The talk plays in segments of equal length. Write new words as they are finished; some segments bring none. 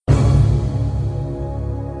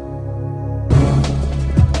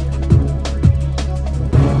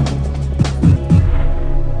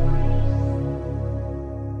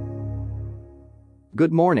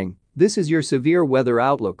Good morning, this is your severe weather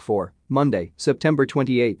outlook for Monday, September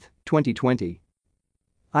 28, 2020.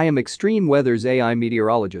 I am Extreme Weather's AI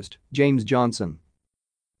meteorologist, James Johnson.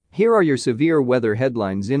 Here are your severe weather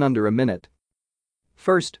headlines in under a minute.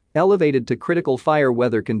 First, elevated to critical fire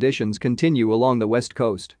weather conditions continue along the west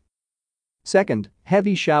coast. Second,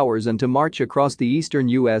 heavy showers and to march across the eastern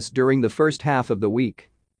U.S. during the first half of the week.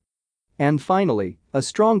 And finally, a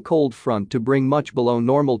strong cold front to bring much below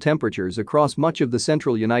normal temperatures across much of the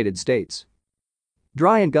central United States.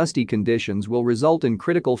 Dry and gusty conditions will result in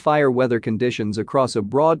critical fire weather conditions across a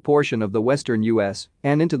broad portion of the western U.S.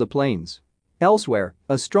 and into the plains. Elsewhere,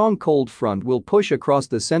 a strong cold front will push across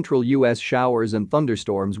the central U.S. Showers and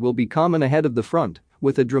thunderstorms will be common ahead of the front,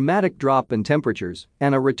 with a dramatic drop in temperatures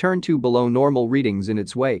and a return to below normal readings in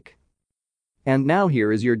its wake. And now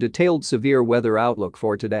here is your detailed severe weather outlook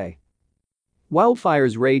for today.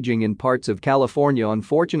 Wildfires raging in parts of California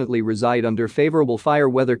unfortunately reside under favorable fire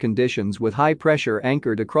weather conditions with high pressure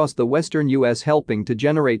anchored across the western U.S. helping to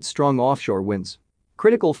generate strong offshore winds.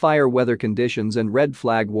 Critical fire weather conditions and red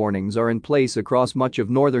flag warnings are in place across much of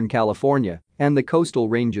Northern California and the coastal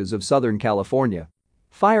ranges of Southern California.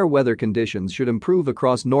 Fire weather conditions should improve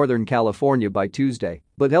across Northern California by Tuesday,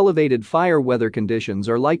 but elevated fire weather conditions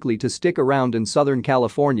are likely to stick around in Southern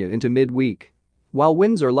California into midweek. While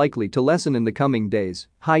winds are likely to lessen in the coming days,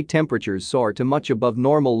 high temperatures soar to much above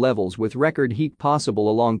normal levels with record heat possible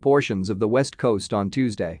along portions of the west coast on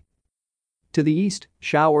Tuesday. To the east,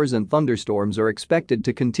 showers and thunderstorms are expected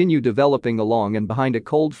to continue developing along and behind a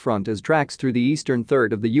cold front as tracks through the eastern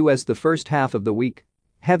third of the U.S. the first half of the week.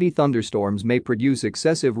 Heavy thunderstorms may produce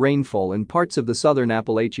excessive rainfall in parts of the southern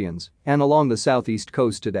Appalachians and along the southeast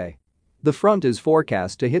coast today. The front is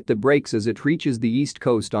forecast to hit the brakes as it reaches the east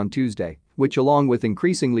coast on Tuesday, which along with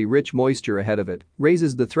increasingly rich moisture ahead of it,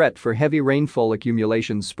 raises the threat for heavy rainfall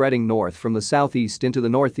accumulations spreading north from the southeast into the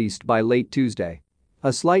northeast by late Tuesday.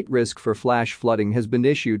 A slight risk for flash flooding has been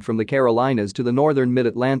issued from the Carolinas to the northern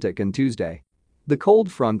mid-Atlantic on Tuesday. The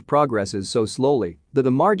cold front progresses so slowly that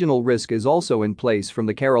a marginal risk is also in place from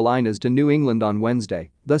the Carolinas to New England on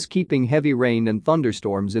Wednesday, thus keeping heavy rain and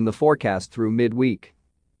thunderstorms in the forecast through midweek.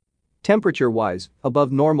 Temperature-wise,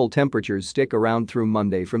 above normal temperatures stick around through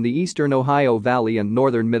Monday from the eastern Ohio Valley and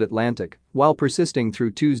northern mid-Atlantic, while persisting through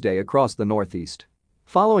Tuesday across the northeast.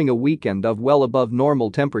 Following a weekend of well above normal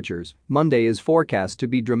temperatures, Monday is forecast to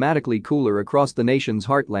be dramatically cooler across the nation's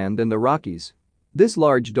heartland and the Rockies. This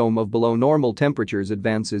large dome of below normal temperatures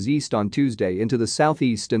advances east on Tuesday into the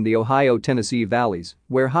southeast and the Ohio-Tennessee valleys,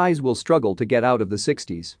 where highs will struggle to get out of the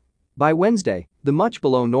 60s. By Wednesday, the much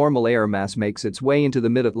below normal air mass makes its way into the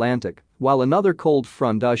mid-Atlantic, while another cold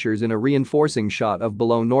front ushers in a reinforcing shot of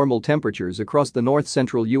below normal temperatures across the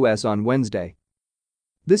north-central U.S. on Wednesday.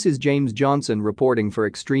 This is James Johnson reporting for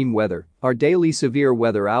Extreme Weather. Our daily severe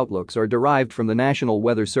weather outlooks are derived from the National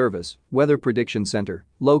Weather Service Weather Prediction Center,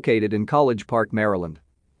 located in College Park, Maryland.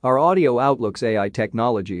 Our audio outlooks AI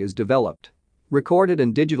technology is developed, recorded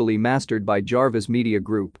and digitally mastered by Jarvis Media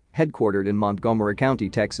Group, headquartered in Montgomery County,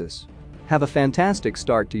 Texas. Have a fantastic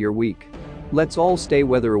start to your week. Let's all stay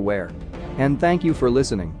weather aware. And thank you for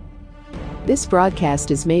listening. This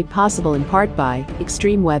broadcast is made possible in part by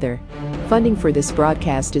Extreme Weather. Funding for this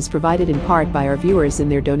broadcast is provided in part by our viewers and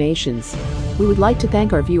their donations. We would like to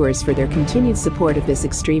thank our viewers for their continued support of this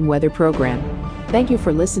extreme weather program. Thank you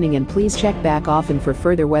for listening and please check back often for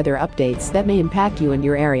further weather updates that may impact you and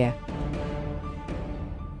your area.